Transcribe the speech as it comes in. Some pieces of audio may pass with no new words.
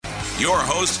your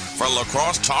host for La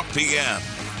Crosse Talk PM,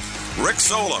 Rick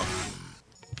Solem.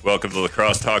 Welcome to La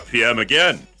Crosse Talk PM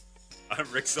again.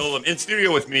 I'm Rick Solem. In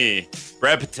studio with me,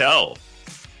 Brad Patel.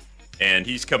 And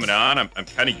he's coming on. I'm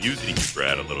kind of using you,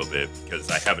 Brad, a little bit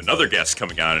because I have another guest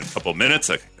coming on in a couple of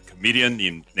minutes, a comedian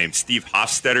named Steve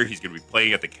Hofstetter. He's going to be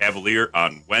playing at the Cavalier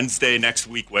on next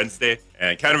week, Wednesday.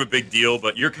 And kind of a big deal,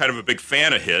 but you're kind of a big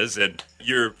fan of his. And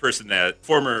you're a person that,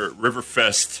 former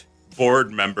Riverfest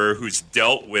board member who's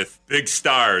dealt with big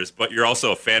stars, but you're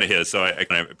also a fan of his. So I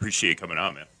appreciate you coming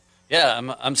on, man.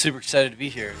 Yeah, I'm super excited to be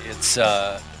here.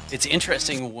 It's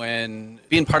interesting when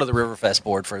being part of the Riverfest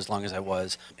board for as long as I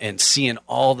was and seeing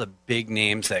all the big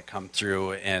names that come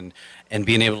through and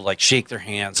being able to like shake their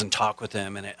hands and talk with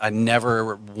them. And I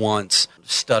never once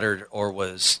stuttered or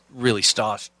was really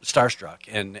starstruck.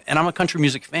 And I'm a country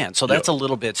music fan, so that's a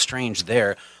little bit strange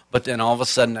there. But then all of a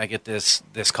sudden I get this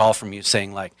call from you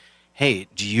saying like, hey,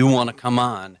 do you want to come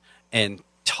on and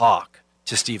talk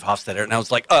to Steve Hofstetter? And I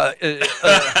was like,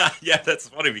 yeah, that's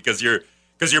funny because you're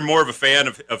more of a fan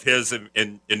of his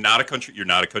and not a country. You're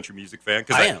not a country music fan.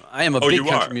 I am a big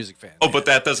country music fan. Oh, but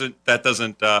that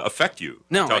doesn't affect you.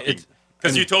 No,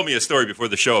 because you told me a story before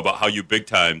the show about how you big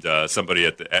timed somebody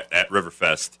at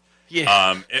Riverfest.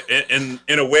 Yeah.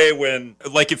 In a way when,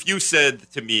 like, if you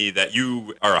said to me that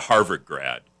you are a Harvard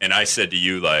grad, and I said to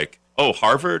you like, oh,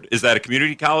 Harvard? Is that a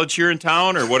community college here in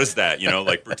town, or what is that? You know,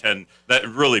 like pretend that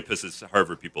really pisses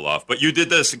Harvard people off. But you did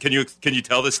this. Can you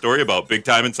tell this story about big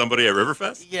timing somebody at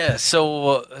Riverfest? Yeah.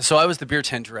 So I was the beer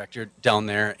tent director down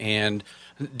there, and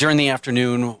during the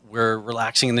afternoon, we're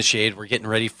relaxing in the shade. We're getting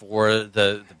ready for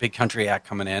the big country act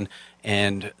coming in,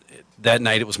 and that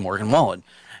night it was Morgan Wallen.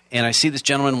 And I see this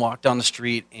gentleman walk down the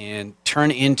street and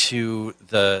turn into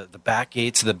the back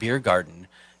gates of the beer garden.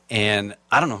 And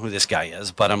I don't know who this guy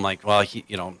is, but I'm like, well, he's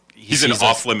in an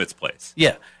off-limits place.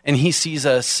 Yeah, and he sees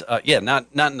us, not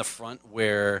in the front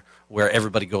where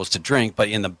everybody goes to drink, but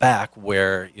in the back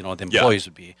where, the employees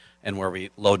would be and where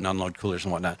we load and unload coolers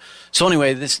and whatnot. So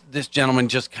anyway, this gentleman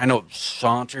just kind of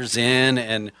saunters in,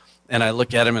 and I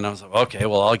look at him, and I was like, okay,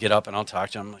 well, I'll get up and I'll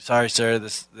talk to him. I'm like, sorry, sir,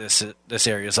 this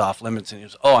area is off-limits. And he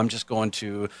goes, oh, I'm just going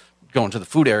to the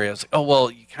food area. I was like, oh, well,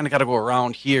 you kind of got to go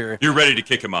around here. You're ready to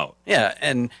kick him out. Yeah,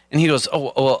 and he goes,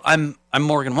 oh, well, I'm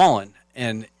Morgan Wallen,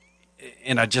 and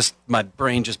my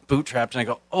brain just bootstrapped, and I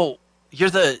go, oh, you're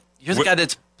the guy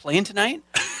that's playing tonight,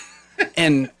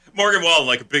 and Morgan Wallen,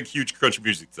 like a big, huge country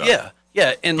music star.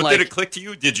 Yeah, and but did it click to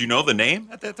you? Did you know the name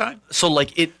at that time? So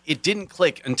like it didn't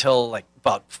click until like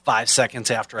about 5 seconds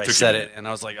after I said it, and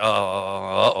I was like,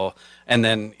 oh, and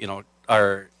then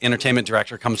our entertainment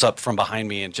director comes up from behind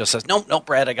me and just says, nope,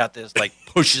 Brad, I got this, like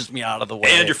pushes me out of the way.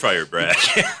 And you're fired, Brad.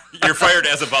 You're fired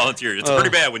as a volunteer. It's pretty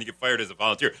bad when you get fired as a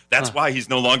volunteer. That's why he's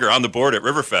no longer on the board at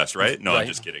Riverfest, right? No, right. I'm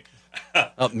just kidding.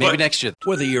 Maybe next year.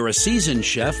 Whether you're a seasoned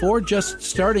chef or just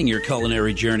starting your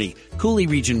culinary journey, Coulee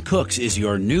Region Cooks is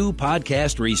your new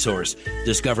podcast resource.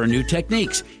 Discover new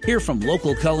techniques. Hear from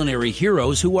local culinary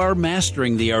heroes who are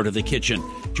mastering the art of the kitchen.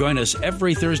 Join us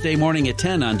every Thursday morning at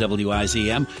 10 on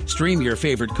WIZM. Stream your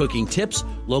favorite cooking tips,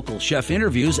 local chef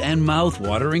interviews, and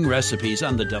mouth-watering recipes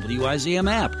on the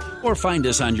WIZM app. Or find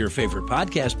us on your favorite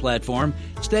podcast platform.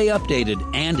 Stay updated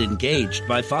and engaged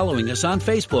by following us on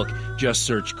Facebook. Just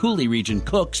search Coulee Region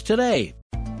Cooks today.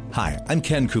 Hi, I'm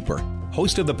Ken Cooper,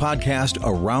 host of the podcast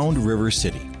Around River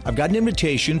City. I've got an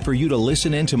invitation for you to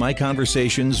listen in to my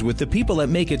conversations with the people that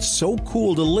make it so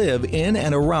cool to live in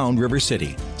and around River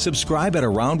City. Subscribe at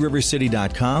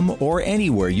AroundRiverCity.com or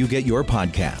anywhere you get your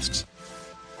podcasts.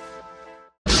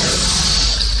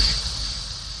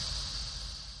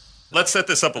 Let's set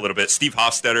this up a little bit. Steve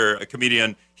Hofstetter, a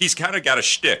comedian, he's kind of got a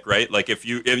shtick, right? Like if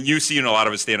you've seen a lot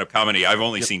of his stand-up comedy. I've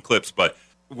only seen clips, but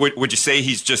would you say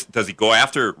does he go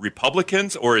after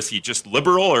Republicans, or is he just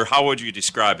liberal, or how would you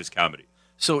describe his comedy?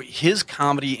 So his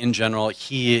comedy in general,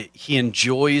 he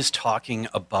enjoys talking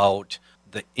about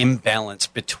the imbalance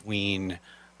between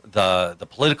the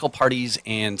political parties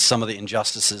and some of the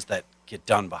injustices that get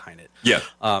done behind it. Yeah.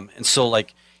 And so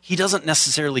like he doesn't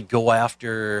necessarily go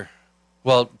after,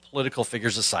 well, political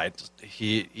figures aside,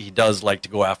 he does like to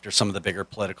go after some of the bigger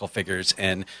political figures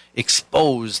and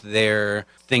expose their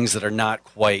things that are not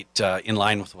quite in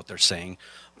line with what they're saying.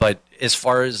 But as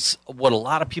far as what a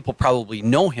lot of people probably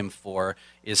know him for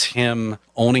is him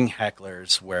owning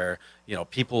hecklers where,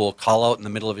 people will call out in the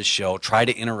middle of his show, try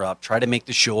to interrupt, try to make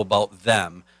the show about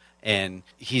them. And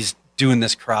he's doing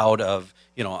this crowd of,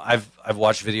 I've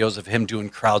watched videos of him doing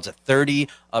crowds of 30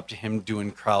 up to him doing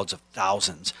crowds of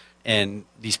thousands. And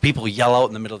these people yell out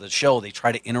in the middle of the show. They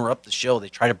try to interrupt the show. They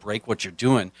try to break what you're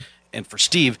doing. And for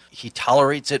Steve, he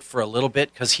tolerates it for a little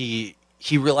bit because he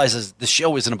he realizes the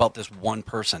show isn't about this one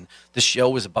person. The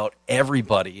show is about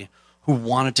everybody who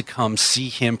wanted to come see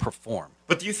him perform.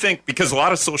 But do you think, because a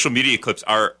lot of social media clips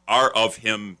are of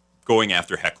him going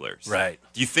after hecklers, right?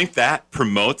 Do you think that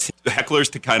promotes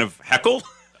hecklers to kind of heckle?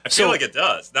 I feel like it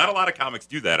does. Not a lot of comics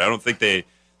do that. I don't think they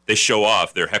show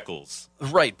off their heckles.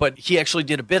 Right, but he actually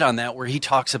did a bit on that where he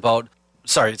talks about,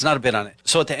 sorry, it's not a bit on it.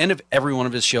 So at the end of every one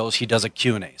of his shows, he does a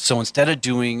Q&A. So instead of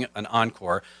doing an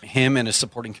encore, him and his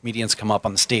supporting comedians come up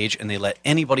on the stage and they let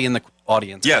anybody in the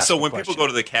audience ask so a when question. people go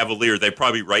to the Cavalier, they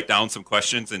probably write down some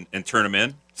questions and turn them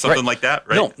in? Something like that,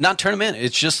 right? No, not turn them in.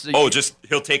 It's just... just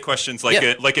he'll take questions like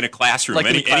in a classroom. Like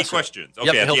any classroom. questions?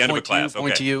 Okay, at the end of a class.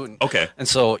 Point to you. Okay. And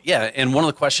so, and one of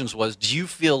the questions was, do you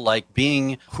feel like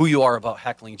being who you are about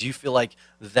heckling, do you feel like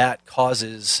that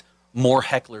causes more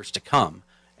hecklers to come?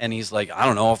 And he's like, I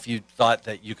don't know, if you thought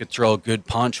that you could throw a good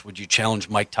punch, would you challenge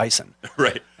Mike Tyson?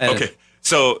 Right. And okay.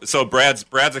 So Brad's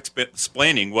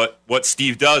explaining what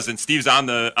Steve does, and Steve's on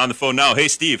the phone now. Hey,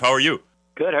 Steve, how are you?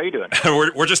 Good. How are you doing?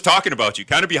 we're just talking about you,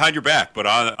 kind of behind your back, but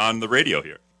on the radio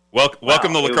here.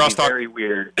 Welcome to Lacrosse Talk. It would be very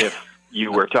weird if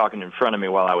you were talking in front of me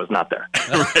while I was not there.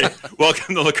 Right.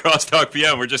 Welcome to Lacrosse Talk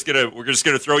PM. We're just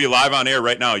gonna throw you live on air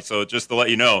right now. So just to let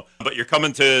you know, but you're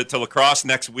coming to Lacrosse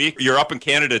next week. You're up in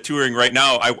Canada touring right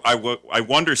now. I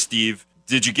wonder, Steve,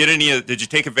 did you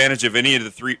take advantage of any of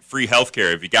the free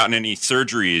healthcare? Have you gotten any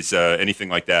surgeries, anything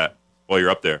like that while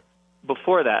you're up there?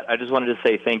 Before that, I just wanted to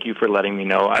say thank you for letting me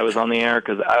know I was on the air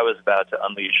because I was about to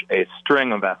unleash a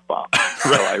string of F-bombs.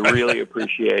 So I really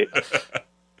appreciate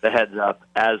the heads up,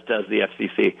 as does the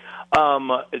FCC.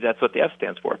 That's what the F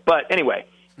stands for. But anyway,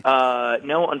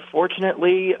 no,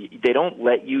 unfortunately, they don't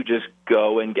let you just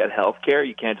go and get health care.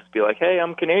 You can't just be like, hey,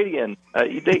 I'm Canadian.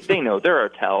 They know. There are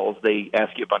tells. They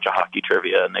ask you a bunch of hockey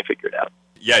trivia, and they figure it out.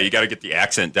 Yeah, you got to get the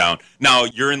accent down. Now,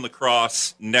 you're in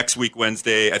Lacrosse next week,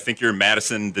 Wednesday. I think you're in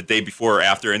Madison the day before or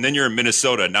after, and then you're in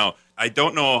Minnesota. Now, I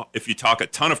don't know if you talk a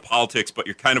ton of politics, but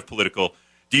you're kind of political.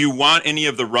 Do you want any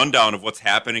of the rundown of what's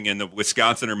happening in the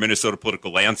Wisconsin or Minnesota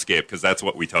political landscape? Because that's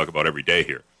what we talk about every day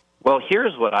here. Well,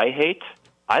 here's what I hate.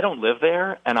 I don't live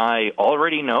there, and I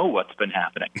already know what's been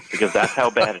happening because that's how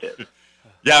bad it is.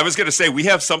 Yeah, I was going to say we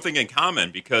have something in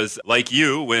common because, like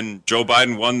you, when Joe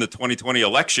Biden won the 2020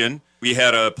 election, we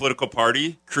had a political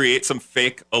party create some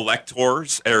fake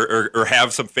electors or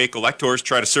have some fake electors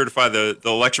try to certify the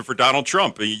election for Donald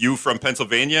Trump. You from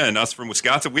Pennsylvania and us from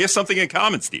Wisconsin, we have something in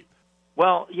common, Steve.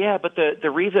 Well, yeah, but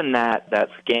the reason that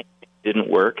scam didn't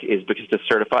work is because to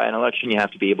certify an election, you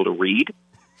have to be able to read.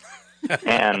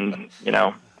 And,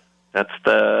 that's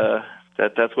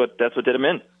what did him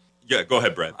in. Yeah, go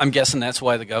ahead, Brad. I'm guessing that's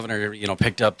why the governor,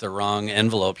 picked up the wrong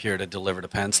envelope here to deliver to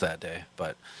Pence that day.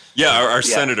 But yeah, our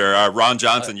senator, Ron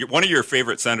Johnson, one of your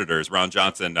favorite senators, Ron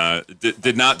Johnson,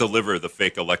 did not deliver the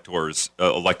fake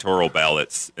electoral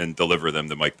ballots and deliver them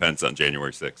to Mike Pence on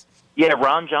January 6th. Yeah,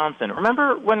 Ron Johnson.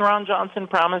 Remember when Ron Johnson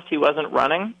promised he wasn't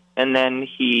running, and then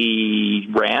he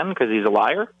ran because he's a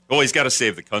liar? Well, he's got to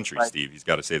save the country, right. Steve. He's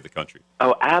got to save the country.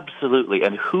 Oh, absolutely.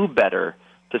 And who better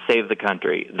to save the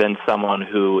country than someone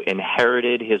who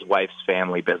inherited his wife's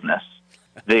family business?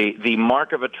 The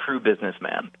mark of a true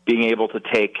businessman, being able to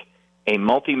take a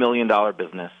multi-million-dollar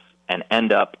business and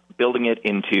end up building it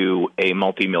into a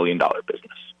multi-million-dollar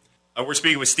business. We're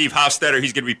speaking with Steve Hofstetter.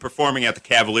 He's going to be performing at the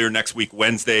Cavalier next week,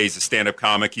 Wednesday. He's a stand-up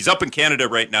comic. He's up in Canada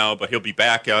right now, but he'll be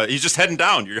back. He's just heading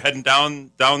down. You're heading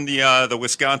down the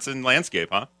Wisconsin landscape,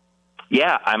 huh?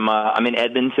 Yeah, I'm in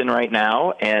Edmonton right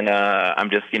now, and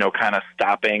I'm just kind of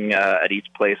stopping at each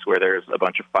place where there's a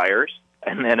bunch of fires,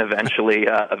 and then eventually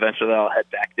I'll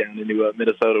head back down into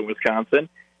Minnesota and Wisconsin.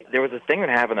 There was a thing that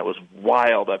happened that was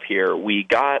wild up here.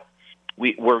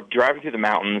 We're driving through the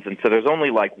mountains, and so there's only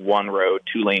like one road,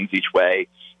 2 lanes each way,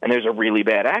 and there's a really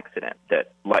bad accident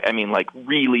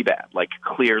really bad. Like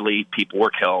clearly people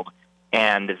were killed,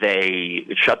 and they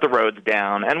shut the roads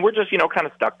down, and we're just, kind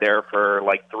of stuck there for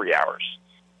like 3 hours.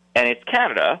 And it's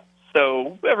Canada,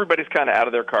 so everybody's kind of out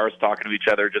of their cars talking to each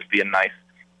other, just being nice.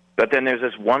 But then there's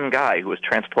this one guy who was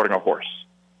transporting a horse,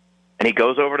 and he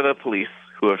goes over to the police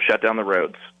who have shut down the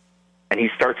roads, and he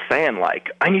starts saying, like,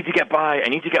 I need to get by.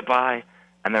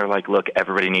 And they're like, look,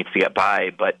 everybody needs to get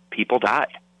by, but people die.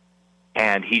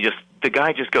 And the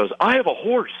guy just goes, I have a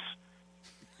horse.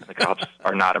 And the cops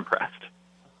are not impressed.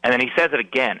 And then he says it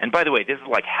again. And by the way, this is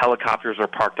like helicopters are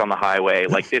parked on the highway.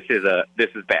 Like this is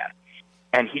bad.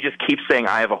 And he just keeps saying,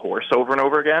 I have a horse over and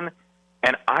over again.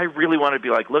 And I really want to be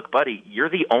like, look, buddy, you're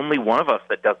the only one of us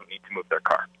that doesn't need to move their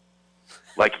car.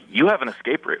 Like, you have an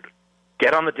escape route.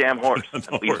 Get on the damn horse and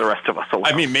leave the rest of us alone.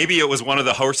 I mean, maybe it was one of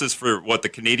the horses for what the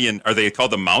Canadian, are they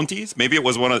called the Mounties? Maybe it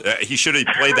was one of, he should have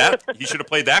played that. He should have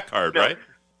played that card, right?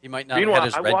 He might not have had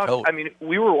his red coat. I mean,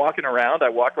 we were walking around. I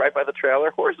walked right by the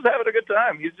trailer. Horse is having a good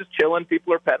time. He's just chilling.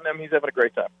 People are petting him. He's having a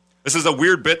great time. This is a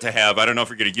weird bit to have. I don't know if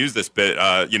you're going to use this bit.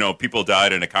 People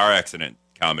died in a car accident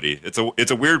comedy. It's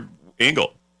a weird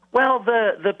angle. Well,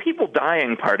 the people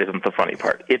dying part isn't the funny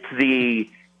part. It's the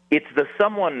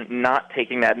someone not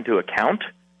taking that into account.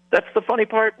 That's the funny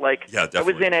part. Like, yeah,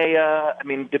 definitely. I was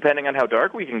in depending on how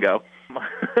dark we can go,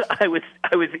 I was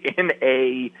in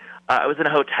a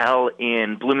hotel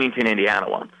in Bloomington, Indiana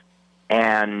once,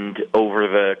 and over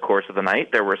the course of the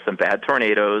night, there were some bad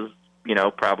tornadoes.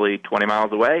 Probably 20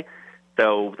 miles away.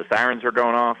 So the sirens are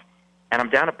going off, and I'm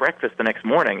down at breakfast the next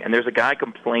morning, and there's a guy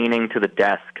complaining to the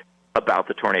desk about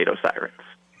the tornado sirens,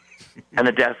 and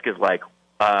the desk is like,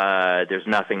 "There's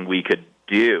nothing we could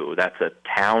do. That's a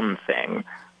town thing.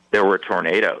 There were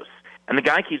tornadoes." And the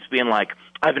guy keeps being like,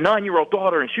 "I have a 9-year-old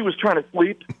daughter, and she was trying to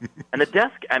sleep." And the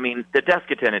desk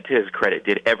attendant, to his credit,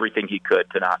 did everything he could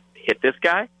to not hit this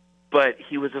guy. But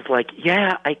he was just like,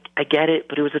 "Yeah, I get it,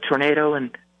 but it was a tornado,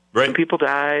 and some people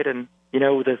died, and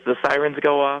the sirens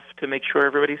go off to make sure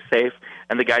everybody's safe."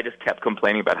 And the guy just kept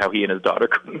complaining about how he and his daughter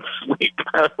couldn't sleep.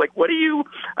 I was like,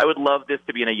 I would love this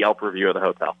to be in a Yelp review of the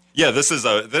hotel. Yeah, this is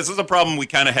a problem we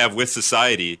kind of have with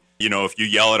society. If you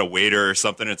yell at a waiter or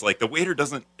something, it's like the waiter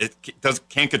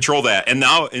can't control that. And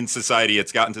now in society,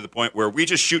 it's gotten to the point where we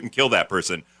just shoot and kill that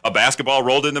person. A basketball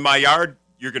rolled into my yard,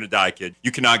 you're going to die, kid.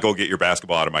 You cannot go get your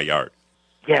basketball out of my yard.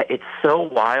 Yeah, it's so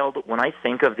wild when I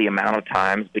think of the amount of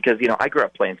times, because, I grew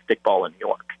up playing stickball in New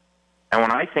York. And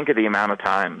when I think of the amount of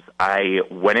times I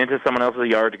went into someone else's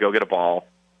yard to go get a ball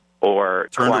or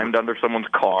climbed under someone's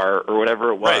car or whatever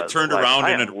it was. Right, turned around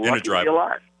in a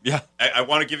driveway. Yeah, I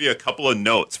want to give you a couple of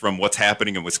notes from what's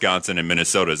happening in Wisconsin and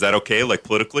Minnesota. Is that okay, like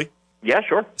politically? Yeah,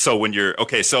 sure. So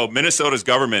so Minnesota's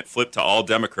government flipped to all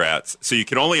Democrats. So you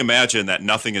can only imagine that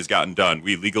nothing has gotten done.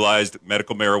 We legalized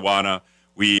medical marijuana.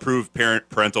 We approved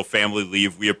parental family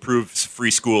leave. We approved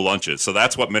free school lunches. So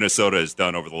that's what Minnesota has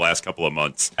done over the last couple of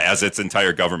months as its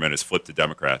entire government has flipped to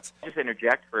Democrats. Just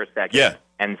interject for a second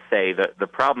and say that the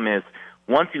problem is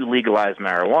once you legalize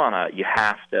marijuana, you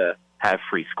have to have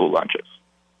free school lunches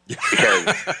because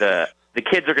the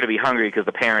kids are going to be hungry because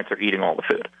the parents are eating all the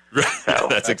food. Right. So,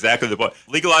 that's exactly the point.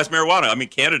 Legalize marijuana. I mean,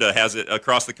 Canada has it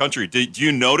across the country. Do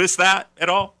you notice that at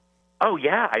all? Oh,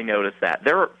 yeah, I noticed that.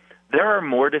 There are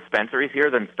more dispensaries here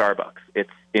than Starbucks. It's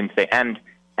insane,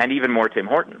 and even more Tim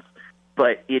Hortons.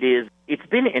 But it's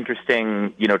been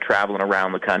interesting, traveling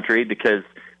around the country because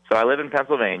I live in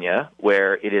Pennsylvania,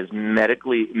 where it is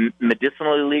medicinally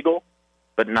legal,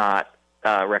 but not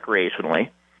recreationally,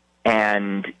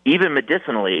 and even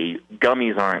medicinally,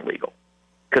 gummies aren't legal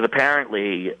because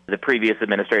apparently the previous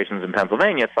administrations in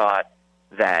Pennsylvania thought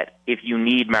that if you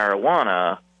need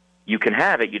marijuana, you can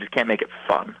have it. You just can't make it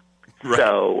fun. Right.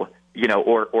 So.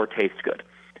 Or taste good.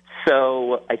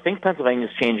 So I think Pennsylvania's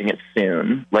changing it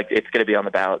soon. Like it's going to be on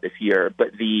the ballot this year.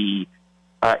 But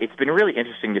it's been really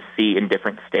interesting to see in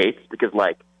different states because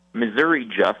like Missouri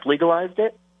just legalized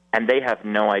it and they have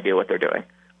no idea what they're doing.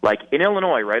 Like in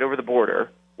Illinois, right over the border,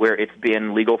 where it's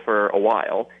been legal for a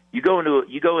while, you go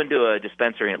into a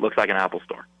dispensary and it looks like an Apple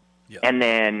store. Yeah. And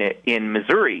then in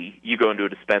Missouri, you go into a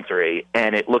dispensary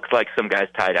and it looks like some guy's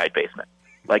tie-dyed basement.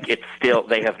 Like it's still,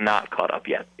 they have not caught up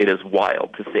yet. It is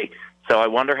wild to see. So I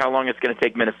wonder how long it's going to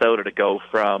take Minnesota to go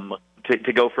from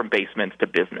basements to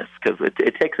business because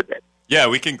it takes a bit. Yeah,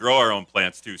 we can grow our own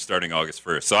plants too, starting August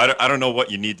 1st. So I don't know what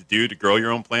you need to do to grow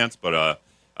your own plants, but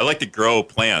I like to grow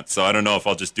plants. So I don't know if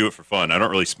I'll just do it for fun. I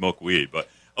don't really smoke weed, but.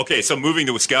 Okay, so moving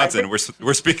to Wisconsin,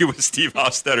 we're speaking with Steve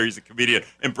Hofstetter. He's a comedian.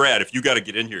 And Brad, if you got to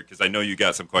get in here, because I know you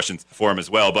got some questions for him as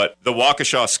well. But the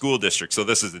Waukesha School District, so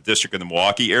this is the district in the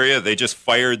Milwaukee area, they just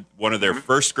fired one of their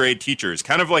first grade teachers,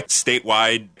 kind of like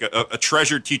statewide, a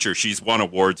treasured teacher. She's won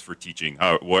awards for teaching,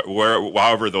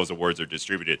 however those awards are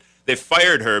distributed. They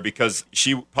fired her because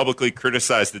she publicly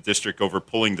criticized the district over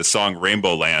pulling the song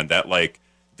Rainbow Land, that like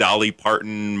Dolly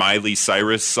Parton, Miley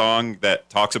Cyrus song that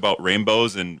talks about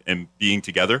rainbows and being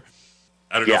together.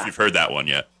 I don't know if you've heard that one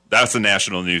yet. That's the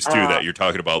national news, too, that you're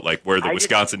talking about, like where the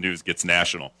Wisconsin news gets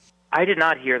national. I did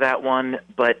not hear that one,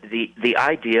 but the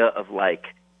idea of, like,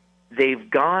 they've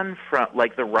gone from,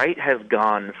 like, the right has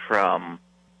gone from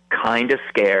kind of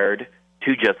scared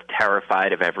to just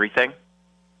terrified of everything.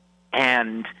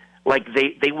 And, like,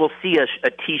 they will see a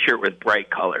T-shirt with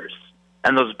bright colors.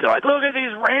 And they'll be like, look at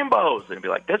these rainbows. And be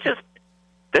like, that's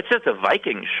just a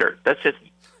Viking shirt. That's just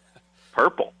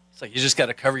purple. It's like you just got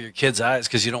to cover your kids' eyes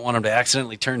because you don't want them to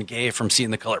accidentally turn gay from seeing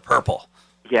the color purple.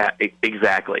 Yeah,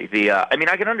 exactly. I mean,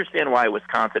 I can understand why a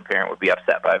Wisconsin parent would be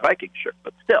upset by a Viking shirt,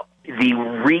 but still, the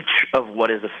reach of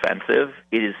what is offensive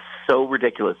is so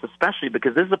ridiculous, especially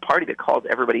because this is a party that calls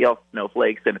everybody else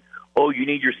snowflakes and, oh, you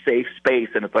need your safe space.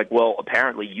 And it's like, well,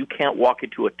 apparently you can't walk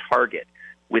into a Target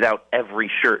without every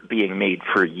shirt being made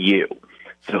for you.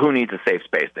 So who needs a safe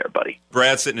space there, buddy?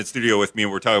 Brad's sitting in studio with me,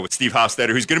 and we're talking with Steve Hofstetter,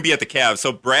 who's going to be at the Cavs.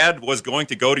 So Brad was going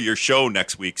to go to your show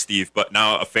next week, Steve, but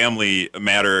now a family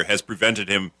matter has prevented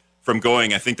him from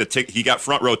going. I think he got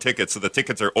front row tickets, so the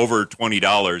tickets are over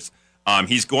 $20.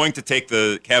 He's going to take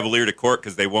the Cavalier to court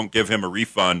because they won't give him a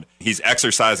refund. He's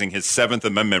exercising his Seventh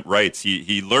Amendment rights.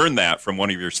 He learned that from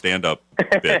one of your stand-up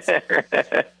bits.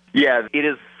 Yeah, it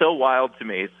is so wild to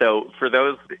me. So for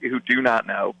those who do not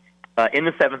know, in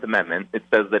the Seventh Amendment, it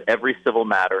says that every civil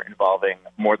matter involving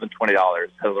more than $20 has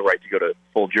the right to go to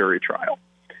full jury trial,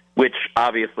 which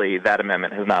obviously that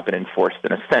amendment has not been enforced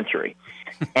in a century.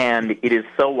 And it is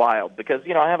so wild because,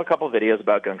 I have a couple of videos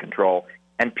about gun control,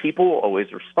 and people will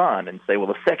always respond and say, well,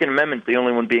 the Second Amendment's the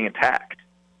only one being attacked.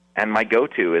 And my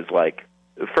go-to is like,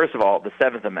 first of all, the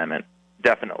Seventh Amendment,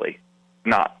 definitely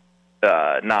not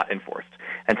enforced.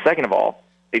 And second of all,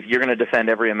 if you're going to defend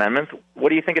every amendment, what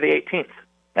do you think of the 18th?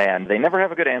 And they never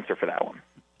have a good answer for that one.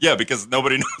 Yeah, because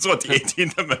nobody knows what the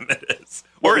 18th Amendment is,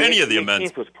 or any of the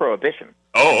amendments. The 18th was prohibition.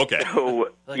 Oh, okay.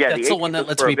 So, that's the one that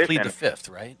lets me plead the Fifth,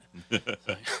 right?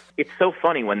 It's so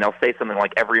funny when they'll say something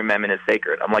like every amendment is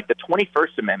sacred. I'm like, the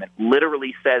 21st Amendment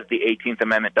literally says the 18th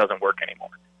Amendment doesn't work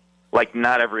anymore. Like,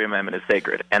 not every amendment is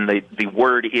sacred. And the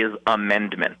word is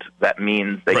amendment. That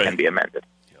means they can be amended.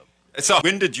 So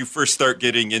when did you first start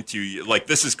getting into, like,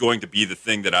 this is going to be the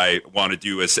thing that I want to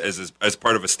do as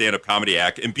part of a stand-up comedy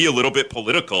act and be a little bit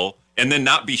political and then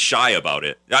not be shy about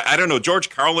it? I don't know. George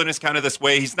Carlin is kind of this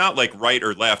way. He's not like right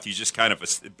or left. He's just kind of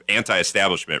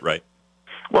anti-establishment, right?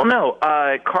 Well, no.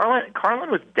 Carlin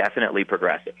was definitely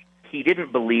progressive. He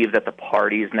didn't believe that the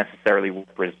parties necessarily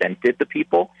represented the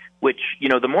people, which,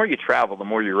 the more you travel, the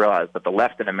more you realize that the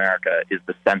left in America is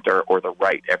the center or the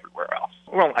right everywhere else.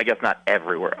 Well, I guess not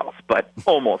everywhere else, but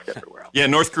almost everywhere else. Yeah,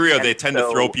 North Korea, they tend to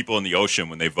throw people in the ocean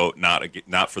when they vote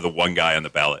not for the one guy on the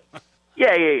ballot.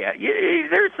 Yeah.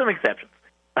 There's some exceptions.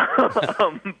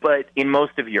 But in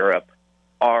most of Europe,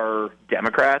 our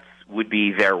Democrats would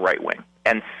be their right wing.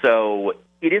 And so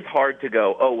it is hard to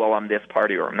go, oh, well, I'm this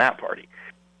party or I'm that party.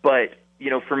 But,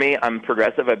 for me, I'm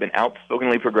progressive. I've been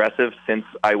outspokenly progressive since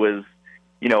I was,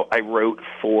 I wrote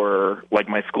for, like,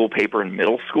 my school paper in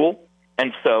middle school.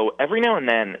 And so every now and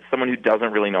then, someone who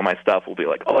doesn't really know my stuff will be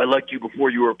like, oh, I liked you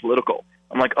before you were political.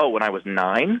 I'm like, oh, when I was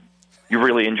 9? You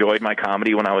really enjoyed my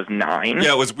comedy when I was 9?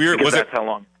 Yeah, it was weird. That's how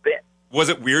long it's been. Was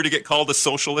it weird to get called a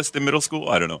socialist in middle school?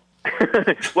 I don't know.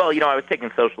 Well, I was taking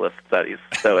socialist studies,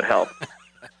 so it helped.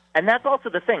 And that's also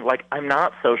the thing. Like, I'm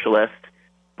not socialist.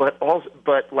 But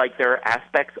like, there are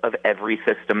aspects of every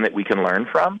system that we can learn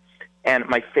from. And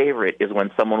my favorite is when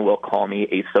someone will call me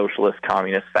a socialist,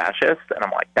 communist, fascist, and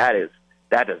I'm like, that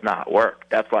does not work.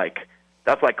 That's like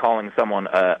calling someone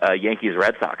a Yankees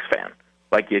Red Sox fan.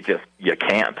 Like, you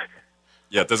can't.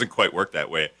 Yeah, it doesn't quite work that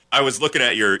way. I was looking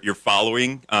at your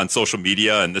following on social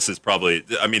media, and this is probably,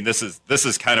 this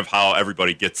is kind of how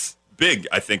everybody gets big,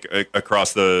 I think,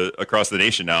 across the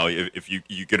nation now. If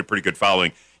you get a pretty good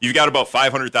following, you've got about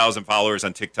 500,000 followers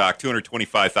on TikTok,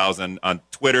 225,000 on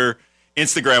Twitter,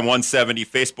 Instagram 170,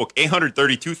 Facebook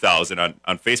 832,000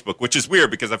 on Facebook, which is weird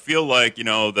because I feel like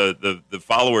the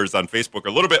followers on Facebook are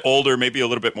a little bit older, maybe a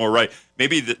little bit more right.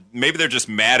 Maybe they're just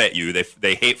mad at you.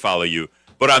 They hate follow you.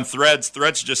 But on Threads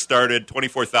just started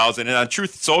 24,000, and on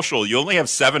Truth Social, you only have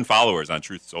 7 followers on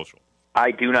Truth Social.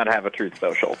 I do not have a Truth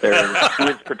Social. Who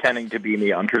is pretending to be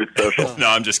me on Truth Social? No,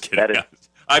 I'm just kidding.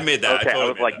 I made that. Okay, I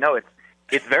was like, no,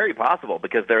 it's very possible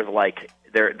because there's like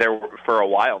there for a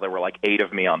while there were like 8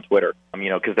 of me on Twitter,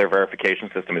 because their verification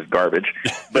system is garbage.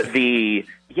 But the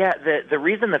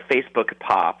reason that Facebook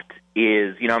popped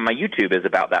is, my YouTube is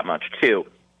about that much too,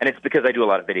 and it's because I do a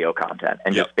lot of video content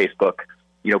and just Facebook,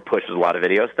 pushes a lot of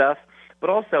video stuff. But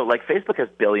also, like, Facebook has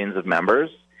billions of members,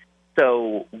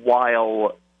 so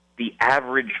while the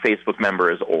average Facebook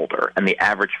member is older and the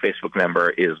average Facebook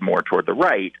member is more toward the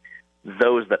right,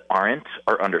 those that aren't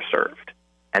are underserved.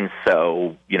 And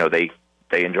so, they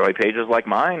enjoy pages like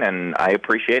mine, and I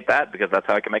appreciate that because that's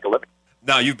how I can make a living.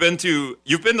 Now, you've been to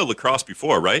La Crosse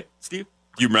before, right, Steve?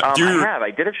 I have.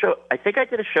 I did a show. I think I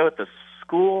did a show at the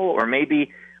school, or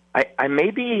maybe I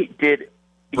maybe did.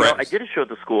 I did a show at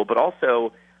the school, but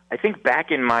also I think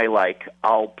back in my,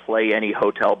 I'll play any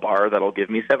hotel bar that'll give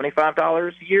me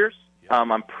 $75 years.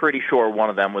 I'm pretty sure one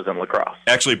of them was in La Crosse.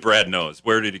 Actually, Brad knows.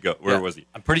 Where did he go? Where was he?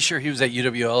 I'm pretty sure he was at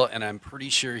UWL, and I'm pretty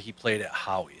sure he played at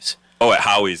Howie's. Oh, at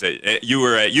Howie's. You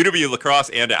were at UW La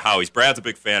Crosse and at Howie's. Brad's a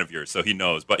big fan of yours, so he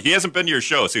knows. But he hasn't been to your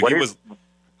show, so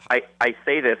I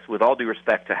say this with all due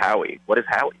respect to Howie. What is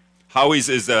Howie? Howie's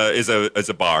is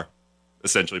a bar,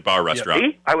 essentially bar restaurant.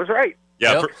 See? I was right.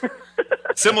 Yeah,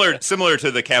 similar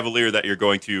to the Cavalier that you're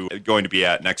going to be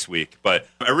at next week. But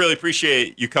I really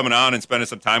appreciate you coming on and spending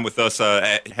some time with us.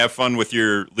 Have fun with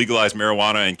your legalized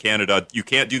marijuana in Canada. You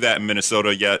can't do that in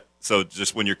Minnesota yet, so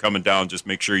just when you're coming down, just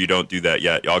make sure you don't do that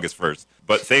yet, August 1st.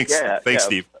 But thanks,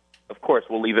 Steve. Of course,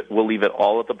 we'll leave it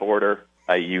all at the border.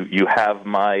 You have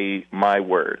my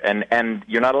word, and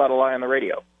you're not allowed to lie on the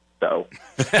radio. So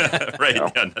right, yeah,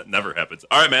 that never happens.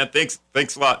 All right, man. Thanks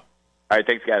a lot. All right,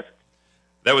 thanks, guys.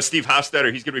 That was Steve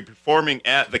Hofstetter. He's going to be performing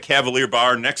at the Cavalier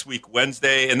Bar next week,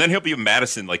 Wednesday, and then he'll be in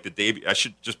Madison like the day. I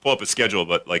should just pull up his schedule,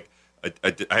 but like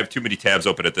I have too many tabs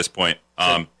open at this point.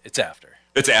 It's after.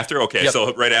 It's after? Okay, yep.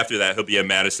 So right after that, he'll be in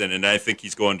Madison, and I think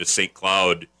he's going to St.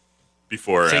 Cloud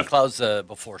before. St. Cloud's the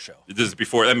before show. This is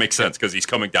before. That makes sense because he's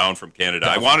coming down from Canada.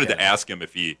 I wanted to ask him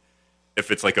if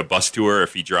it's like a bus tour,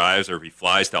 if he drives, or if he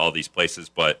flies to all these places,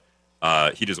 but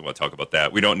he doesn't want to talk about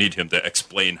that. We don't need him to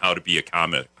explain how to be a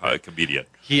comedian.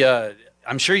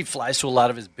 I'm sure he flies to a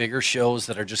lot of his bigger shows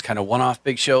that are just kind of one-off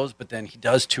big shows, but then he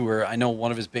does tour. I know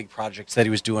one of his big projects that he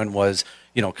was doing was,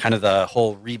 kind of the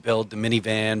whole rebuild the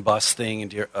minivan bus thing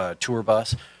and tour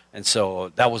bus. And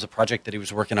so that was a project that he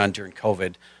was working on during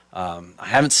COVID. I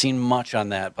haven't seen much on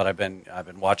that, but I've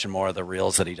been watching more of the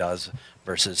reels that he does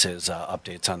versus his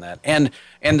updates on that, and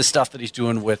the stuff that he's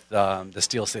doing with the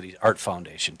Steel City Art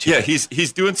Foundation too. Yeah,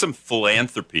 he's doing some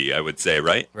philanthropy, I would say,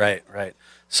 right? Right.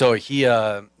 So he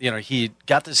he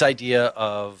got this idea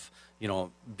of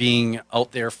being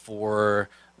out there for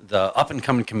the up and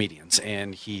coming comedians,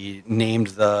 and he named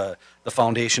the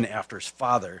foundation after his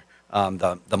father,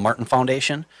 the Martin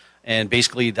Foundation. And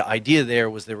basically the idea there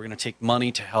was they were going to take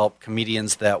money to help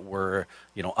comedians that were,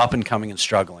 up and coming and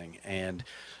struggling. And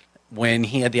when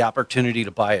he had the opportunity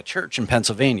to buy a church in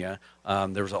Pennsylvania,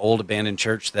 there was an old abandoned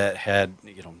church that had,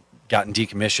 gotten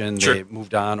decommissioned. Sure. They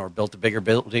moved on or built a bigger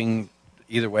building,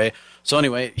 either way. So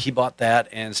anyway, he bought that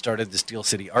and started the Steel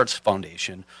City Arts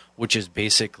Foundation, which is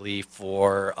basically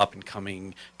for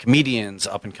up-and-coming comedians,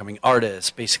 up-and-coming artists,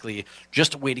 basically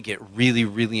just a way to get really,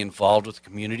 really involved with the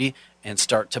community and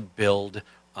start to build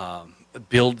the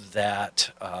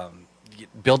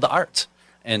arts.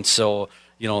 And so,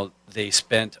 they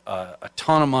spent a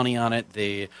ton of money on it.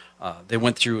 They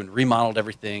went through and remodeled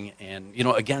everything. And,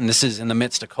 again, this is in the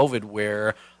midst of COVID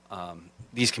where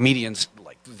these comedians,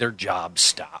 their jobs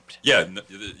stopped. Yeah,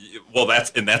 well,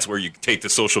 that's where you take the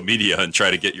social media and try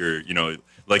to get your,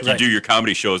 Right. You do your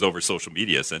comedy shows over social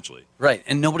media, essentially. Right,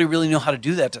 and nobody really knew how to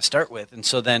do that to start with. And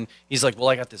so then he's like, well,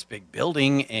 I got this big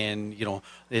building, and,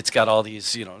 it's got all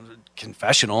these,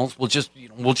 confessionals. We'll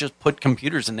just put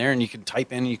computers in there, and you can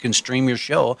type in, and you can stream your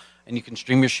show, and you can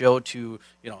stream your show to,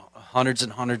 hundreds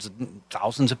and hundreds of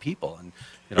thousands of people. And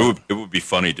it would be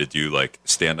funny to do,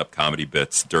 stand-up comedy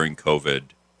bits during COVID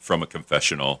from a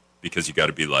confessional, because you got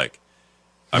to be like,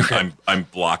 I'm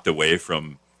blocked away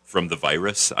from the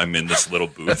virus. I'm in this little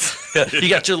booth. You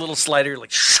got your little slider,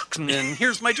 and then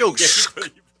here's my joke.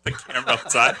 The camera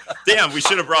outside. Damn, we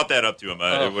should have brought that up to him.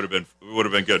 It would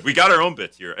have been good. We got our own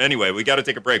bits here. Anyway, we got to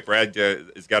take a break. Brad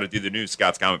has got to do the news.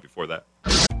 Scott's comment before that.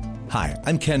 Hi,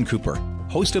 I'm Ken Cooper,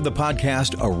 host of the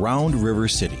podcast Around River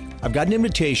City. I've got an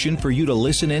invitation for you to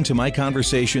listen in to my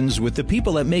conversations with the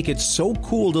people that make it so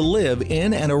cool to live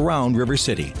in and around River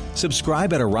City.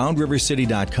 Subscribe at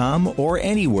AroundRiverCity.com or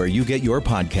anywhere you get your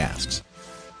podcasts.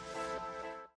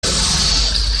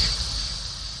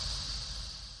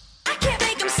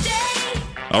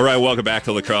 All right, welcome back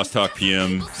to La Crosse Talk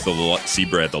PM. So, see,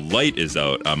 Brad, the light is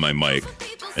out on my mic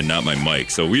and not my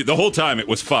mic. So the whole time it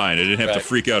was fine. I didn't have to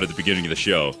freak out at the beginning of the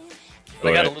show.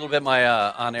 I got a little bit my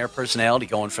on-air personality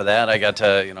going for that. I got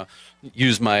to,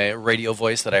 use my radio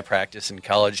voice that I practiced in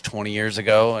college 20 years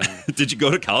ago. And Did you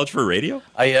go to college for radio?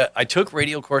 I took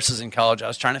radio courses in college. I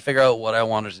was trying to figure out what I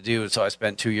wanted to do, so I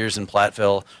spent 2 years in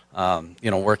Platteville,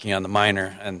 working on the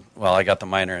minor. And I got the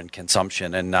minor in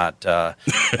consumption and not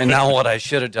and not what I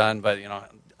should have done. But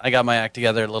I got my act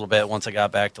together a little bit once I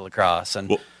got back to La Crosse.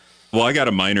 And well, I got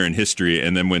a minor in history,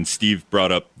 and then when Steve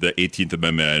brought up the 18th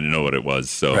Amendment, I didn't know what it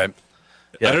was. So. Right.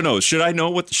 Yeah. I don't know. Should I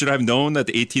have known that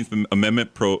the 18th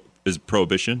Amendment is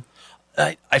prohibition?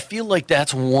 I feel like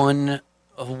that's one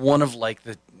of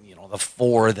the the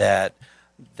four that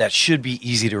should be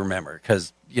easy to remember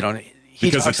because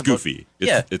because it's goofy.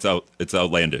 It's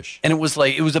outlandish. And it was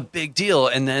a big deal,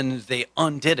 and then they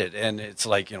undid it, and it's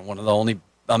one of the only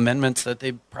amendments that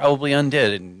they probably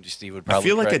undid. And Steve would probably. I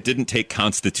feel like I didn't take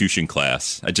Constitution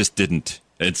class. I just didn't.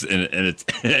 It's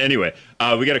anyway.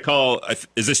 We got a call.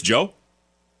 Is this Joe?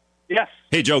 Yes.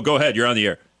 Hey, Joe, go ahead. You're on the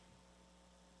air.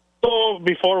 So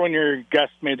before, when your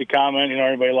guest made the comment,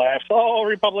 everybody laughs. Oh,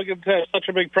 Republicans have such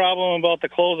a big problem about the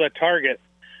clothes at Target.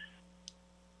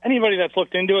 Anybody that's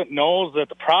looked into it knows that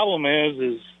the problem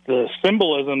is the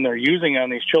symbolism they're using on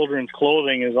these children's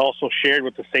clothing is also shared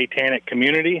with the satanic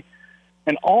community.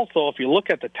 And also, if you look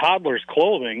at the toddlers'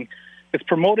 clothing, it's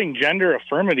promoting gender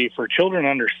affirmity for children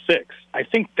under 6. I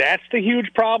think that's the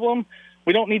huge problem.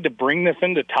 We don't need to bring this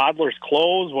into toddlers'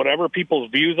 clothes, whatever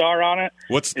people's views are on it.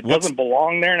 It doesn't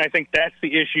belong there, and I think that's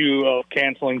the issue of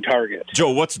canceling Target. Joe,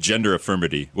 what's gender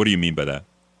affirmity? What do you mean by that?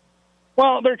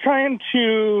 Well, they're trying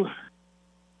to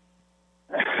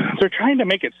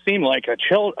make it seem like a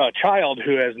child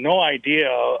who has no idea,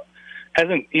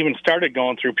 hasn't even started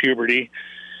going through puberty,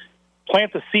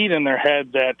 plant the seed in their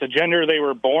head that the gender they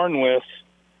were born with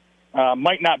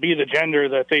might not be the gender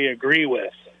that they agree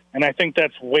with. And I think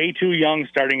that's way too young,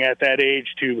 starting at that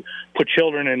age, to put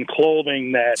children in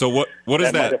clothing that. So what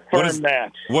is that?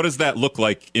 What does that look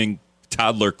like in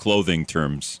toddler clothing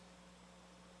terms?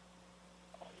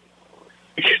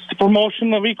 It's the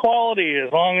promotion of equality,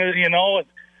 as long as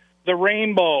the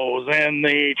rainbows and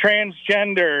the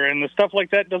transgender and the stuff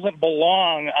like that doesn't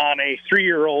belong on a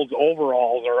 3-year-old's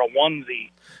overalls or a onesie.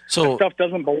 So that stuff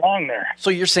doesn't belong there. So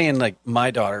you're saying, like, my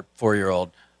daughter,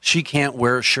 4-year-old, she can't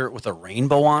wear a shirt with a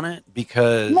rainbow on it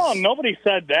because... No, nobody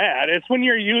said that. It's when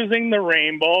you're using the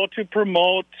rainbow to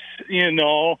promote,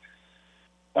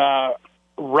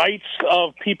 rights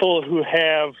of people who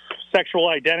have sexual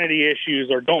identity issues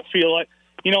or don't feel it.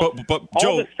 But all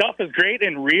Joe, this stuff is great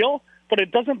and real, but it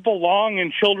doesn't belong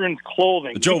in children's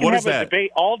clothing. Joe, what is that? Have a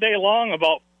debate all day long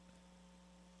about...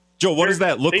 Joe, what does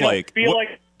that look like?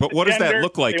 What does that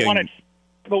look like?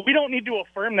 But we don't need to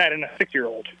affirm that in a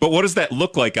 6-year-old. But what does that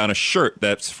look like on a shirt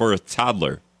that's for a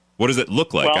toddler? What does it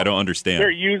look like? Well, I don't understand. They're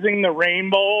using the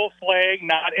rainbow flag,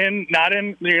 not in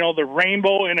the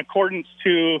rainbow in accordance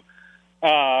to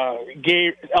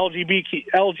gay,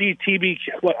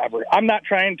 LGBTQ, whatever. I'm not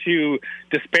trying to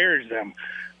disparage them,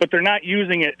 but they're not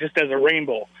using it just as a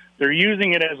rainbow. They're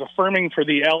using it as affirming for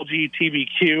the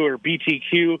LGBTQ or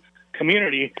BTQ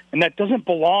community, and that doesn't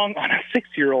belong on a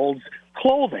 6-year-old's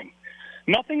clothing.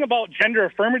 Nothing about gender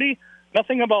affirmity,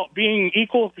 nothing about being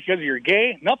equal because you're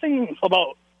gay, nothing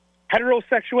about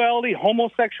heterosexuality,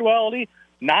 homosexuality,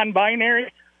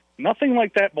 non-binary. Nothing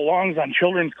like that belongs on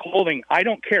children's clothing. I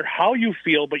don't care how you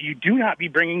feel, but you do not be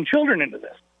bringing children into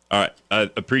this. All right. I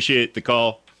appreciate the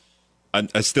call. I'm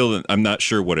not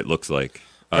sure what it looks like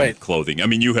on clothing. I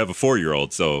mean, you have a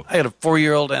 4-year-old, so... I got a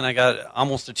 4-year-old, and I got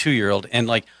almost a 2-year-old.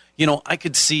 And, I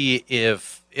could see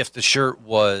if the shirt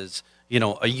was...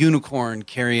 a unicorn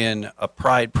carrying a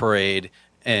pride parade,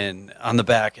 and on the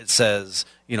back it says,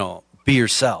 be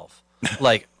yourself.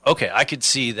 Like, okay, I could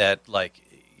see that,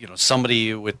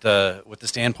 somebody with the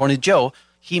standpoint of Joe,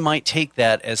 he might take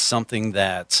that as something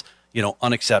that's,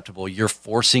 unacceptable. You're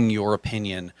forcing your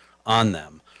opinion on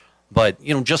them. But,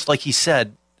 just like he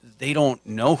said, they don't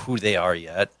know who they are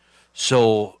yet.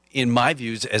 So in my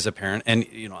views as a parent, and,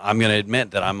 I'm going to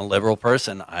admit that I'm a liberal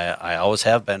person. I always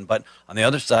have been. But on the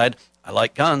other side, I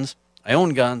like guns. I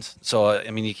own guns. So,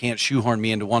 you can't shoehorn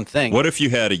me into one thing. What if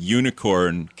you had a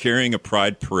unicorn carrying a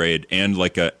pride parade and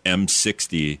like a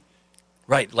M60?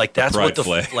 Right. Like that's what the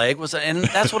flag was. And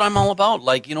that's what I'm all about.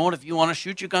 Like, you know what? If you want to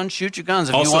shoot your guns, shoot your guns.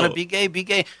 If you want to be gay, be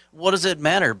gay. What does it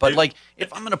matter? But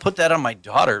if I'm going to put that on my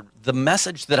daughter, the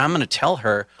message that I'm going to tell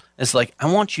her is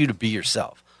I want you to be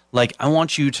yourself. I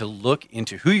want you to look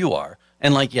into who you are.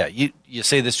 And you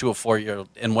say this to a 4-year-old,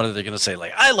 and what are they going to say?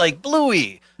 I like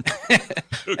Bluey,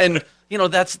 and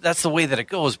that's the way that it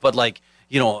goes. But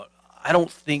I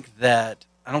don't think that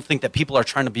people are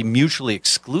trying to be mutually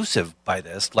exclusive by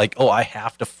this. I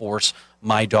have to force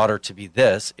my daughter to be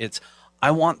this.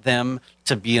 I want them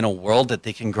to be in a world that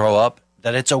they can grow up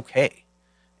that it's okay.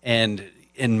 And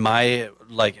in my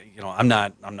I'm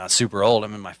not super old.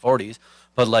 I'm in my 40s,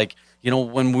 but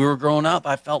when we were growing up,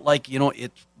 I felt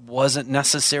it wasn't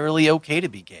necessarily okay to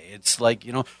be gay. It's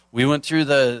we went through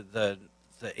the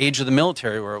age of the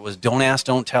military where it was don't ask,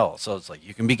 don't tell. So it's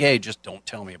you can be gay, just don't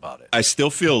tell me about it. I still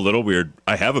feel a little weird.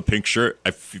 I have a pink shirt.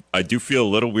 I do feel a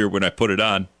little weird when I put it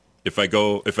on. If I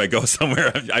go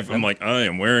somewhere, I'm I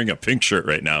am wearing a pink shirt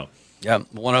right now. Yeah,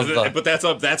 but that's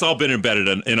all been embedded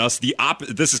in us.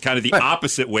 This is kind of the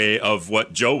opposite way of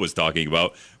what Joe was talking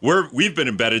about. We've been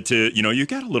embedded to you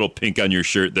got a little pink on your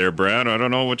shirt there, Brad. I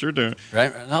don't know what you're doing.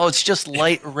 Right? No, it's just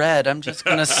light red. I'm just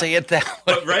gonna say it that way.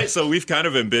 But, right. So we've kind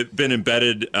of been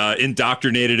embedded,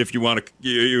 indoctrinated, if you want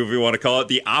to call it,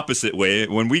 the opposite way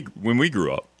when we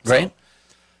grew up. So. Right.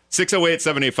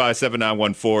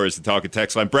 608-785-7914 is the talk and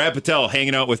text line. Brad Patel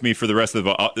hanging out with me for the rest of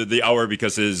the hour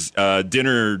because his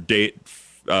dinner date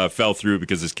fell through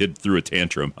because his kid threw a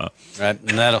tantrum. Right,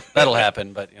 and that'll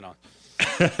happen, but you know.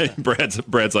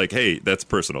 Brad's like, hey, that's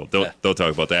personal. Don't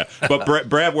talk about that. But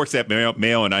Brad works at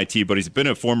Mayo and IT, but he's been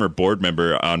a former board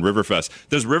member on Riverfest.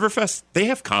 Does Riverfest? They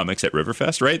have comics at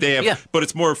Riverfest, right? They have, but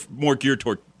it's more geared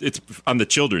toward it's on the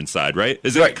children's side, right?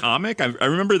 Is it a comic? I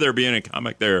remember there being a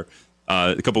comic there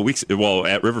a couple of weeks. Well,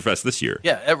 at Riverfest this year.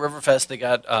 Yeah, at Riverfest they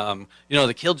got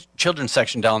the children's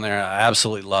section down there. I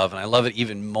absolutely love, and I love it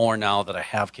even more now that I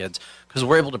have kids because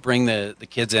we're able to bring the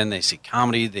kids in. They see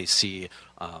comedy. They see.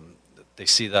 They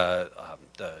see I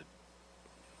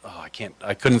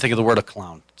couldn't think of the word of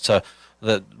clown. So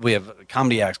we have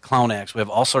comedy acts, clown acts. We have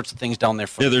all sorts of things down there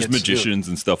for there's kids magicians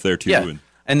and stuff there too. Yeah.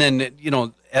 And then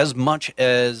as much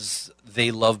as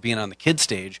they love being on the kid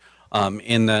stage,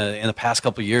 in the past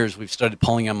couple of years we've started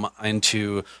pulling them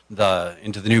into the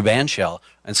new band shell,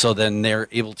 and so then they're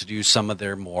able to do some of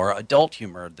their more adult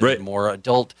humor, more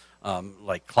adult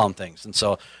like clown things, and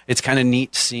so it's kind of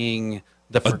neat seeing.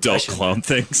 The adult clown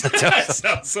things. That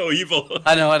sounds so evil.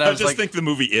 I know. And I just think the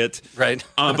movie It. Right.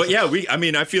 But yeah,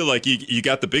 I feel like you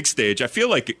got the big stage. I feel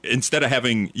like instead of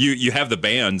having you have the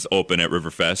bands open at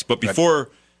Riverfest, but before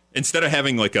instead of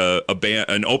having like a band,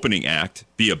 an opening act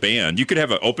be a band, you could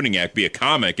have an opening act be a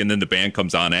comic, and then the band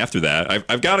comes on after that.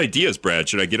 I've got ideas, Brad.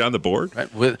 Should I get on the board?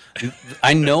 Right.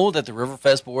 I know that the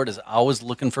Riverfest board is always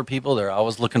looking for people. They're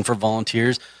always looking for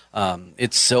volunteers.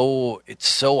 It's so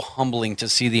humbling to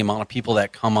see the amount of people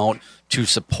that come out to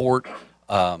support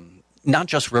not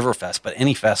just Riverfest, but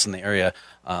any fest in the area.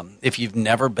 If you've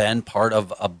never been part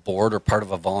of a board or part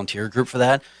of a volunteer group for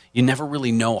that, you never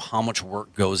really know how much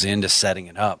work goes into setting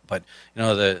it up. But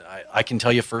I can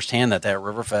tell you firsthand that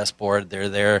Riverfest board, they're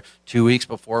there 2 weeks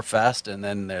before Fest, and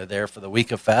then they're there for the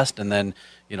week of Fest, and then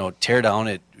tear down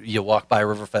it. You walk by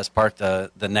Riverfest Park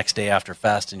the next day after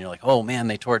Fest, and you're like, oh man,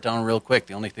 they tore it down real quick.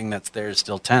 The only thing that's there is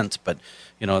still tents, but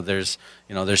there's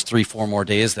 3-4 more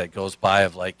days that goes by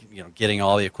of getting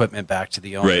all the equipment back to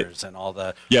the owners and all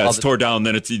the it's tore down.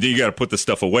 Then you got to put the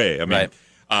stuff away. I mean. Right.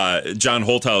 John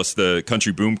Holthouse, the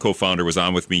Country Boom co-founder, was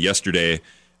on with me yesterday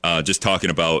just talking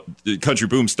about Country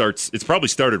Boom it's probably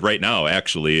started right now,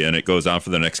 actually, and it goes on for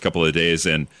the next couple of days.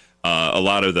 And a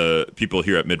lot of the people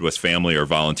here at Midwest Family are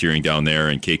volunteering down there,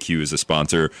 and KQ is a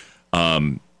sponsor.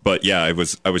 But yeah, I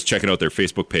was checking out their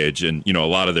Facebook page, and a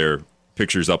lot of their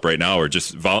pictures up right now are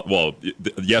just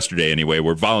yesterday anyway,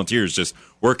 were volunteers just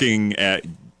working at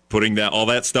putting all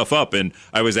that stuff up. And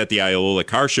I was at the Iola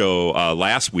Car Show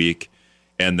last week.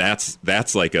 And that's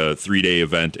like a 3-day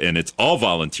event, and it's all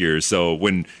volunteers. So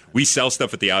when we sell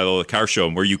stuff at the Iola Car Show,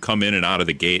 and where you come in and out of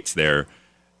the gates there,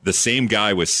 the same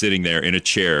guy was sitting there in a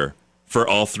chair for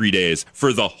all 3 days,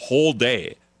 for the whole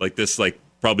day. Like this,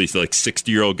 probably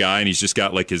 60-year-old guy, and he's just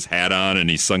got his hat on and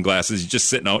his sunglasses. He's just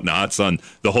sitting out in the hot sun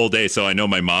the whole day. So I know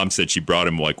my mom said she brought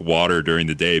him water during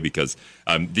the day because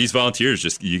these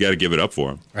volunteers you got to give it up for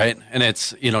them. Right, and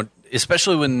it's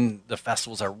especially when the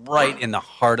festivals are right in the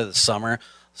heart of the summer.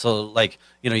 So,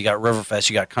 you got Riverfest,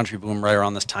 you got Country Boom right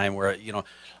around this time where,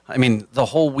 the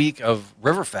whole week of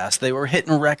Riverfest, they were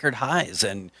hitting record highs.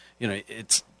 And,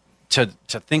 it's to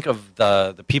think of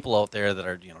the people out there that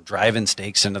are, driving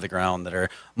stakes into the ground, that are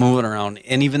moving around,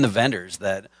 and even the vendors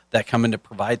that come in to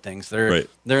provide things. They're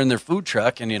in their food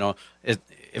truck, and,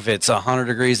 if it's 100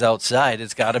 degrees outside,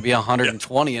 it's got to be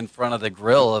 120 in front of the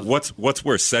grill. What's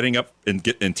worse, setting up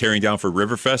and tearing down for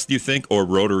Riverfest, do you think, or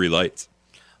Rotary Lights?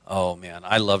 Oh man,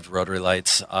 I loved Rotary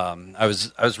Lights. I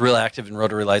was real active in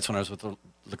Rotary Lights when I was with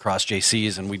the Crosse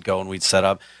JCs, and we'd go and we'd set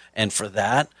up. And for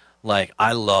that,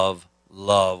 I love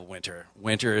winter.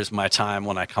 Winter is my time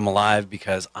when I come alive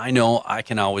because I know I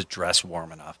can always dress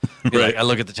warm enough. Right. I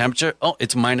look at the temperature. Oh,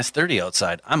 it's minus 30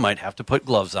 outside. I might have to put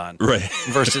gloves on. Right.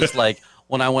 Versus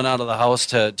when I went out of the house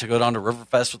to go down to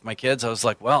Riverfest with my kids, I was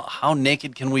like, well, how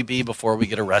naked can we be before we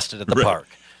get arrested at the park?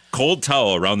 Cold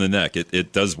towel around the neck.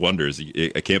 It does wonders.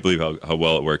 I can't believe how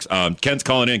well it works. Kent's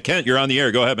calling in. Kent, you're on the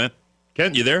air. Go ahead, man.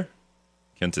 Kent, you there?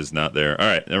 Kent is not there. All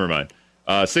right, never mind.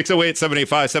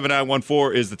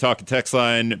 608-785-7914 is the talk and text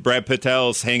line. Brad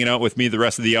Patel's hanging out with me the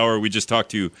rest of the hour. We just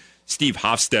talked to Steve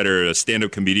Hofstetter, a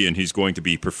stand-up comedian. He's going to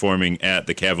be performing at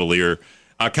the Cavalier.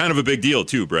 Kind of a big deal,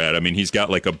 too, Brad. I mean, he's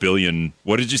got a billion.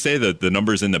 What did you say? The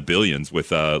number's in the billions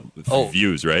with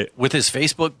views, right? With his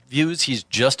Facebook views, he's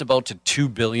just about to 2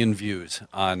 billion views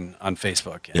on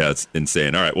Facebook. Yeah, it's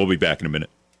insane. All right, we'll be back in a minute.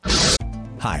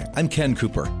 Hi, I'm Ken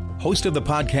Cooper, host of the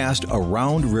podcast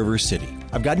Around River City.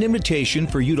 I've got an invitation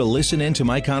for you to listen in to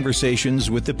my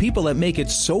conversations with the people that make it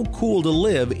so cool to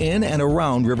live in and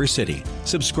around River City.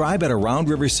 Subscribe at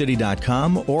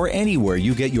aroundrivercity.com or anywhere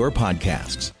you get your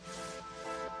podcasts.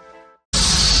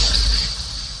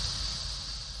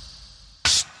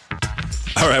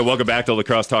 All right, welcome back to La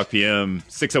Crosse Talk PM.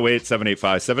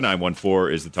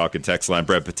 608-785-7914 is the talk and text line.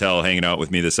 Brett Patel hanging out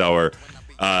with me this hour.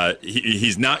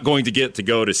 He's not going to get to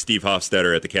go to Steve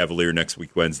Hofstetter at the Cavalier next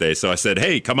week, Wednesday. So I said,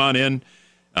 hey, come on in.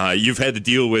 You've had to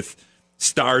deal with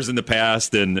stars in the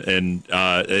past, and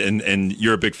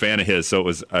you're a big fan of his. So it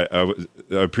was I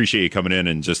appreciate you coming in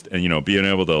and being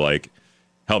able to like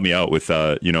help me out with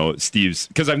Steve's,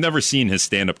 because I've never seen his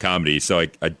stand-up comedy. So I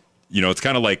it's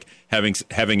kind of like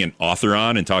having an author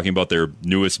on and talking about their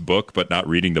newest book, but not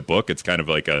reading the book. It's kind of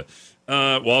like if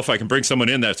I can bring someone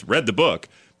in that's read the book.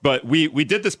 But we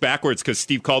did this backwards because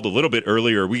Steve called a little bit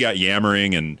earlier. We got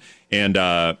yammering, and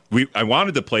I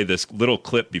wanted to play this little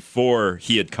clip before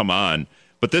he had come on.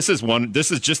 But this is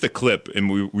just a clip,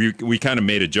 and we kind of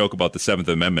made a joke about the Seventh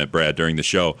Amendment, Brad, during the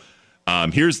show.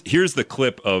 Here's the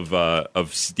clip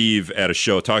of Steve at a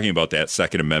show talking about that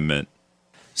Second Amendment.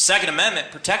 Second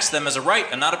Amendment protects them as a right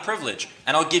and not a privilege,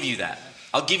 and I'll give you that.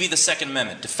 I'll give you the Second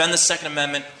Amendment. Defend the Second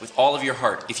Amendment with all of your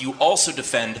heart. If you also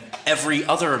defend every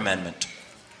other amendment,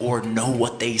 or know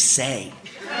what they say.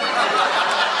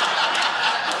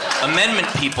 Amendment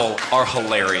people are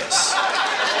hilarious.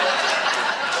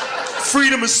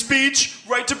 Freedom of speech,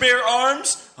 right to bear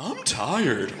arms. I'm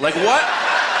tired. Like what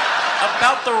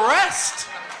about the rest?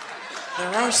 There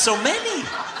are so many.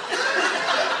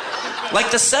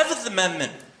 Like the Seventh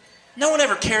Amendment. No one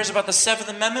ever cares about the Seventh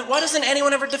Amendment. Why doesn't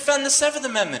anyone ever defend the Seventh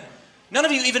Amendment? None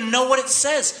of you even know what it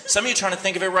says. Some of you are trying to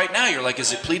think of it right now. You're like,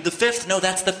 is it plead the Fifth? No,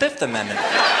 that's the Fifth Amendment.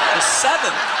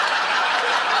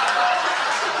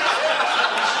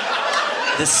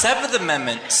 The Seventh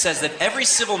Amendment says that every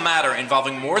civil matter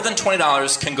involving more than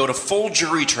 $20 can go to full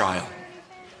jury trial.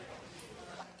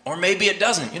 Or maybe it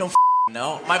doesn't. You don't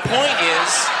know. My point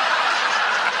is,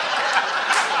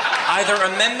 either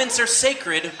amendments are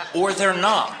sacred or they're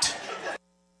not.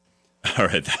 All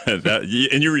right,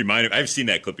 and you reminded me. I've seen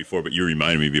that clip before, but you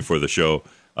reminded me before the show.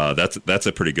 That's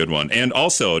a pretty good one. And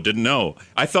also, didn't know.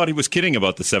 I thought he was kidding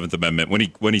about the Seventh Amendment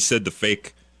when he said the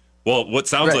fake. Well, what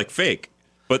sounds like fake,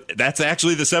 but that's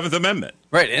actually the Seventh Amendment.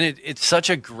 Right, and it's such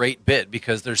a great bit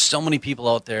because there's so many people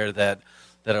out there that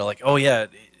are like, oh yeah,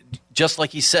 just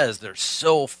like he says, they're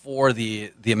so for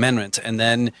the amendments, and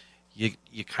then you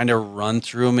kind of run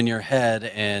through them in your head,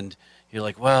 and you're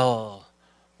like, well,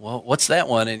 what's that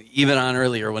one? And even on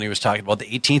earlier when he was talking about the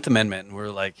 18th Amendment, and we're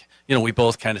like, we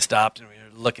both kind of stopped and we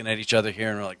were looking at each other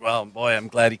here, and we're like, well, boy, I'm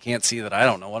glad he can't see that I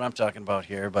don't know what I'm talking about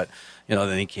here. But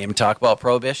then he came and talked about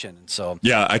prohibition, and so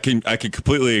yeah, I can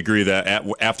completely agree that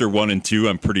after 1 and 2,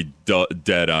 I'm pretty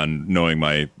dead on knowing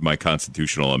my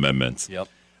constitutional amendments. Yep.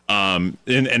 And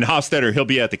Hofstetter, he'll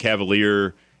be at the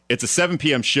Cavalier. It's a 7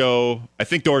 p.m. show. I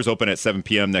think doors open at 7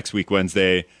 p.m. next week,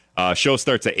 Wednesday. Show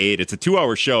starts at 8. It's a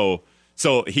 2-hour show.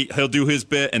 So he'll do his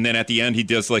bit, and then at the end he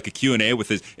does like a Q&A with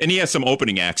his, and he has some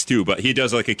opening acts too, but he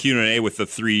does like a Q&A with the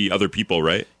 3 other people,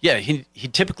 right? Yeah, he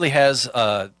typically has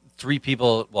 3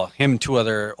 people, well, him and 2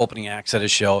 other opening acts at his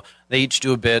show. They each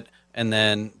do a bit, and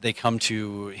then they come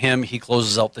to him. He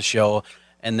closes out the show,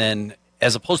 and then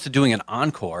as opposed to doing an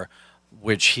encore,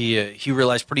 which he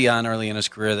realized pretty early in his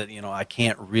career that, I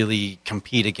can't really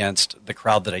compete against the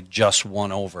crowd that I just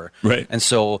won over. Right. And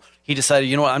so he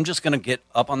decided, I'm just going to get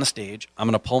up on the stage. I'm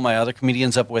going to pull my other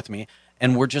comedians up with me,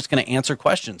 and we're just going to answer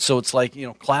questions. So it's like,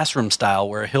 classroom style,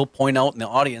 where he'll point out in the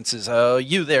audience is,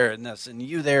 you there in this, and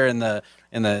you there in the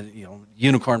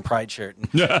unicorn pride shirt.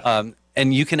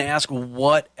 And you can ask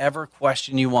whatever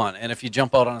question you want. And if you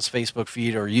jump out on his Facebook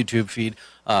feed or YouTube feed,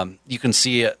 you can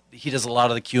see it. He does a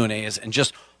lot of the Q&As and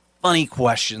just funny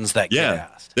questions that get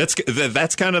asked.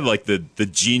 That's kind of like the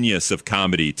genius of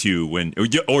comedy too.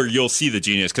 Or you'll see the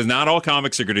genius, because not all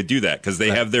comics are going to do that, because they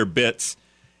have their bits,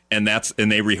 and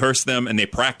they rehearse them and they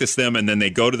practice them, and then they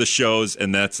go to the shows,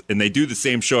 and they do the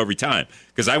same show every time.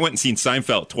 Because I went and seen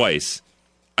Seinfeld twice.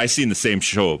 I seen the same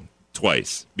show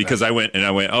twice because I went,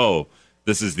 oh,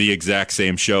 this is the exact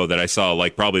same show that I saw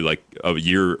probably a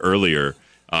year earlier.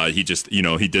 He just,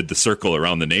 he did the circle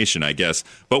around the nation, I guess.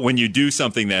 But when you do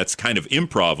something that's kind of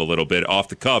improv a little bit off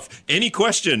the cuff,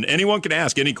 anyone can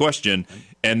ask any question,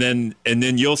 and then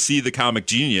you'll see the comic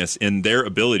genius in their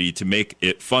ability to make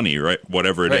it funny, right?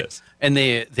 Whatever it is. And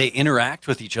they interact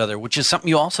with each other, which is something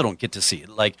you also don't get to see.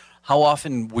 Like, how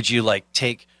often would you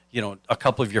take, a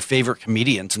couple of your favorite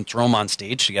comedians and throw them on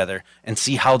stage together and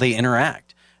see how they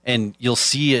interact? and you'll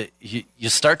see it. You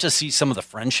start to see some of the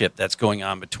friendship that's going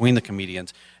on between the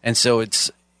comedians, and so it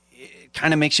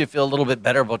kind of makes you feel a little bit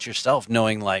better about yourself,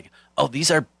 knowing like, oh,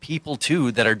 these are people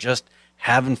too that are just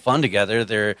having fun together.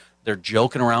 They're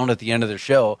joking around at the end of their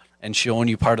show and showing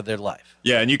you part of their life.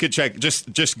 Yeah, and you could check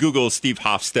just Google Steve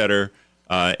Hofstetter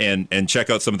and check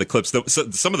out some of the clips.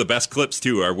 Some of the best clips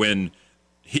too are when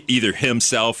either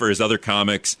himself or his other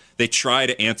comics, they try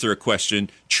to answer a question,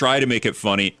 try to make it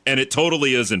funny, and it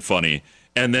totally isn't funny.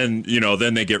 And then,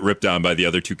 then they get ripped on by the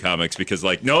other two comics because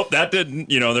like, nope, that didn't,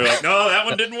 they're like, no, that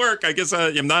one didn't work. I guess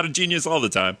I'm not a genius all the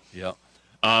time. Yeah.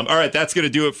 All right, that's going to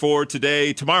do it for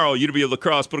today. Tomorrow, UW La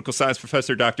Crosse political science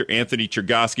professor Dr. Anthony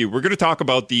Chergosky. We're going to talk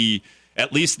about I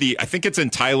think it's in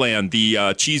Thailand, the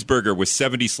cheeseburger with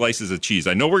 70 slices of cheese.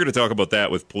 I know we're going to talk about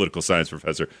that with political science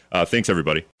professor. Thanks,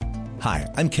 everybody. Hi,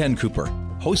 I'm Ken Cooper,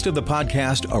 host of the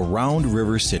podcast Around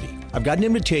River City. I've got an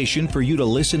invitation for you to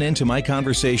listen in to my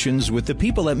conversations with the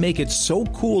people that make it so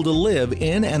cool to live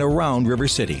in and around River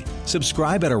City.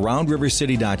 Subscribe at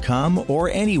AroundRiverCity.com or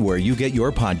anywhere you get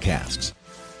your podcasts.